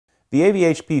The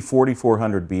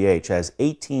AVH-P4400BH has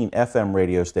 18 FM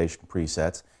radio station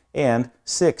presets and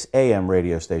 6 AM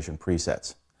radio station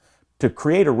presets. To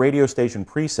create a radio station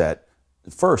preset,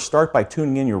 first start by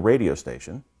tuning in your radio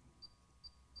station.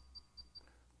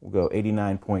 We'll go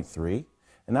 89.3,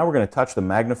 and now we're going to touch the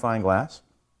magnifying glass,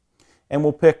 and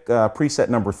we'll pick preset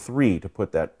number 3 to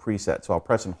put that preset. So I'll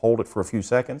press and hold it for a few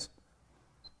seconds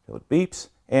till it beeps,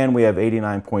 and we have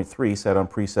 89.3 set on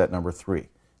preset number 3.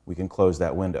 We can close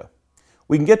that window.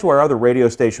 We can get to our other radio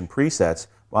station presets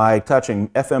by touching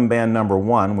FM band number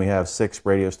 1. We have 6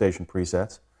 radio station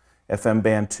presets. FM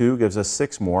band 2 gives us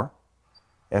 6 more.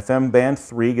 FM band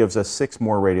 3 gives us 6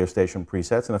 more radio station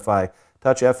presets. And if I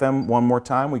touch FM one more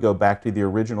time, we go back to the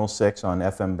original 6 on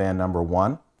FM band number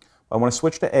 1. I want to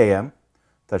switch to AM.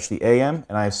 Touch the AM,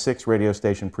 and I have 6 radio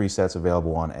station presets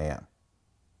available on AM.